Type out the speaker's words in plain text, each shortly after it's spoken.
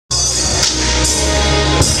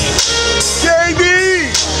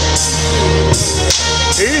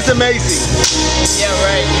He's amazing. Yeah,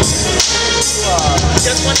 right.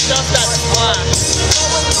 Just when stuff that's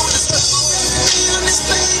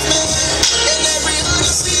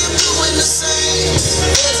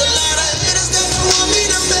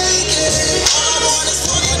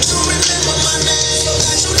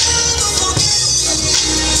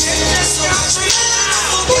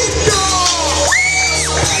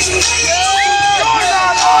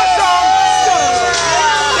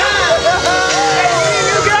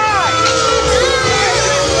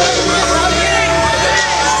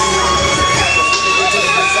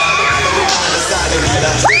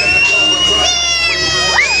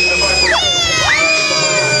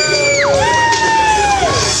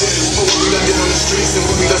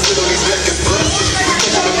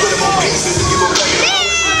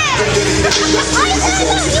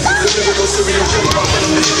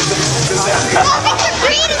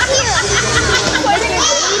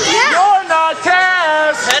You're not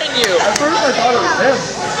Cass! petting you. At first I thought it was him.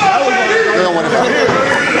 I don't want to.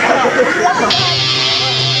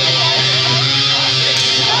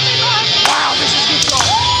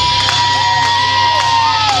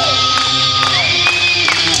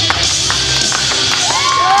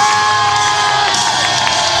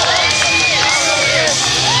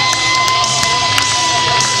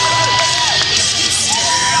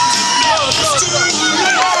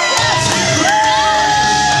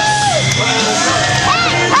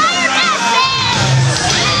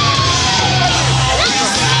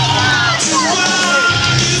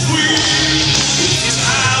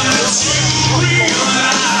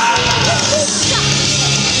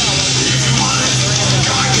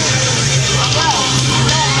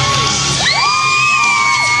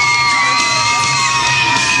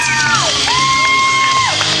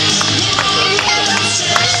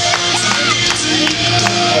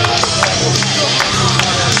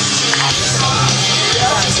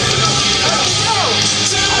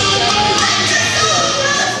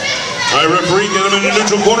 All right, referee, get him in the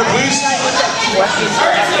neutral corner, please.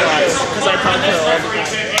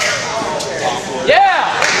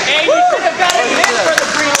 Yeah! And you should have got a hit for the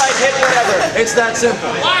green light hit, whatever. It's that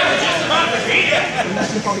simple.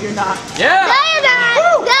 You're not. Yeah!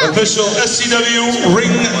 Official SCW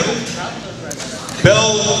ring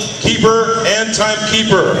bell keeper and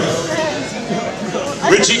timekeeper.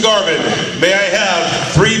 Richie Garvin, may I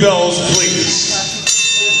have 3 bells, please?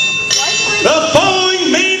 The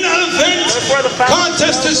following main event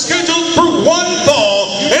contest is scheduled for 1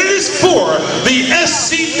 fall, and it is for the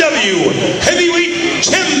SCW Heavyweight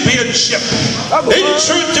Championship.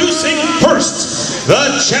 Introducing first,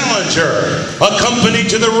 the challenger, accompanied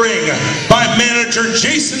to the ring by manager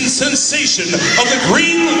Jason Sensation of the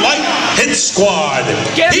Green Light Hit Squad.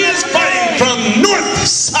 He is fighting from North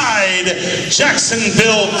Side,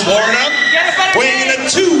 Jacksonville, Florida, weighing in at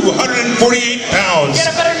 248 pounds.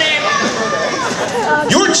 Get a better name.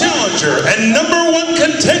 Your challenger and #1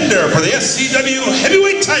 contender for the SCW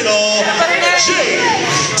Heavyweight title,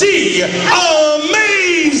 J.D.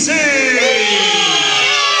 Amazing!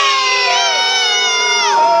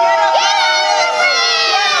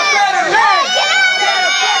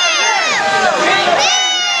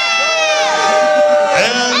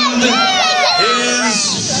 And his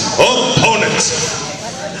opponent,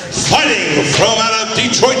 fighting from out of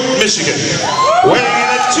Detroit, Michigan, weighing in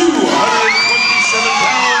at 227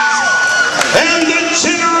 pounds, and the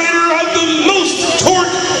generator of the most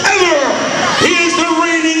torque ever. He is the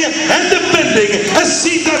reigning and defending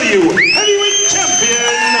SCW Heavyweight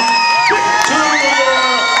Champion, Victor Reed.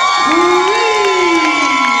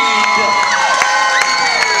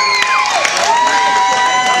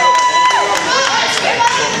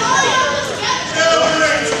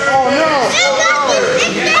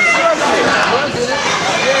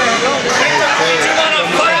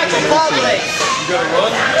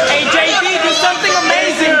 Hey, JD, do something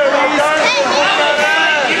amazing, please.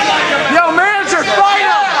 Yo, manager, fight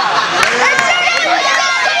him!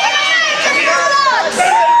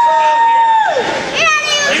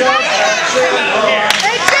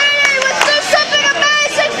 Hey, JD, let's do something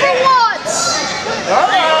amazing for once!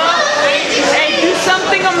 Hey, do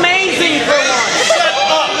something amazing for once. Shut up.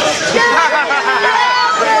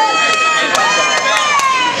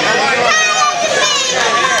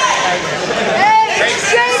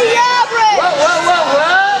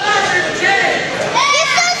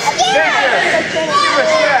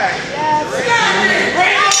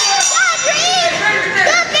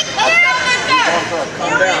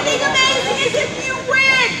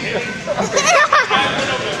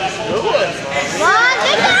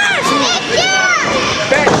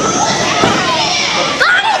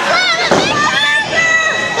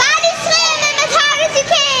 Body slam him as hard as you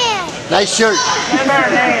can! Nice shirt. You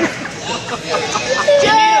need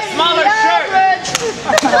a smaller shirt.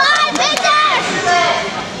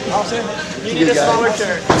 You need a smaller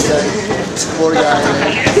shirt. Poor guy.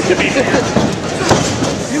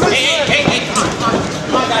 Hey,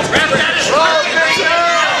 come on, guys. Wrap it up.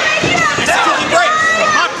 Break.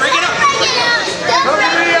 Come on, break it up.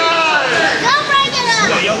 Don't break it up.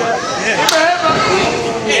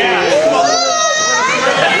 Yeah. Come on.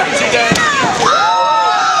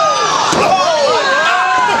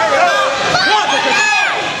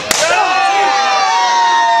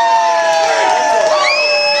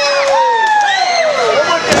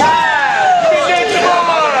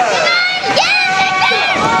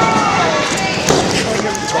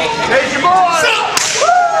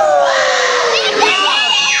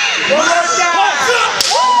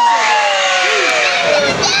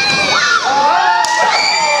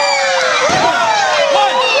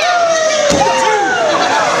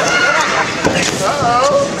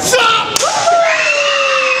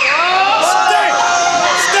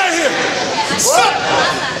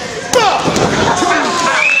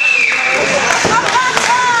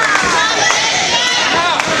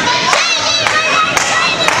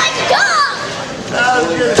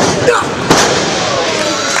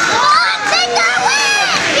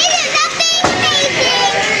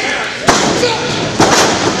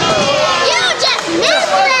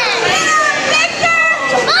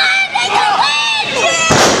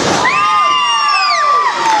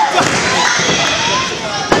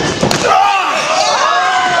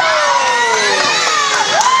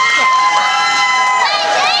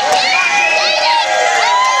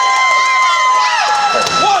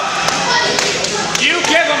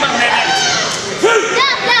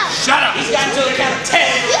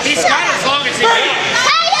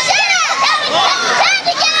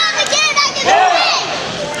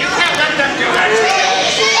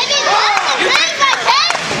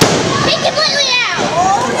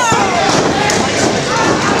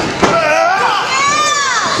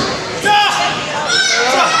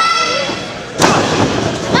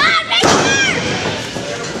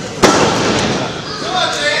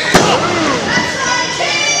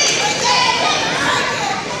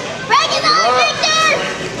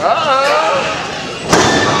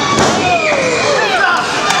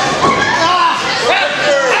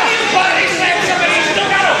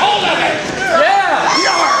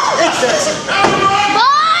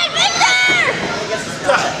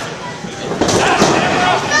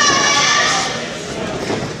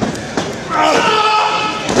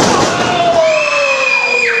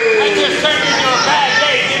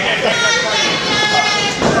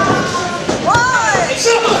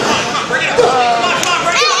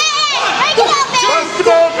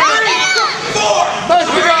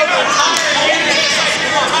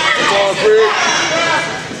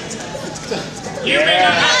 You may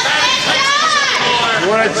not have that. You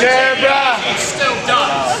want a chair, bro? It's still done.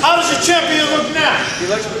 How does the champion look now? He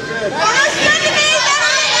looks good. Hey,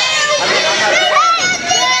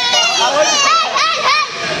 how was it?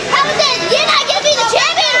 You're not going to be the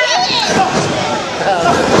champion, really?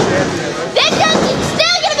 Victor's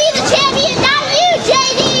still going to be the champion, not you,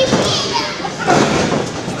 JD.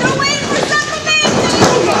 Still waiting for something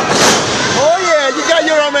amazing. Oh yeah, you got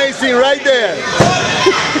your amazing right there.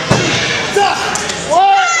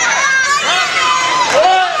 What?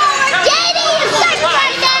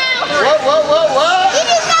 You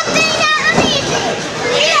did something amazing.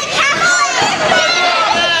 You like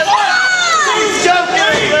He's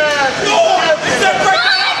joking, man.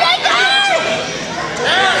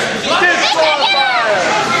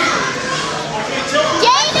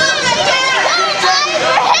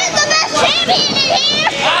 He's the best champion in here.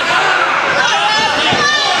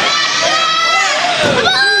 Come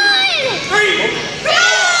on!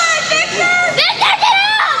 Victor! Victor, get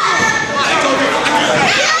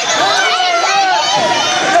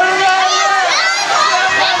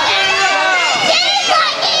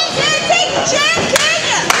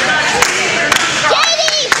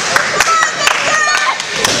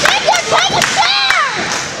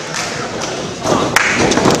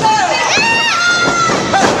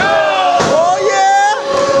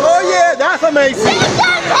Oh yeah, that's amazing.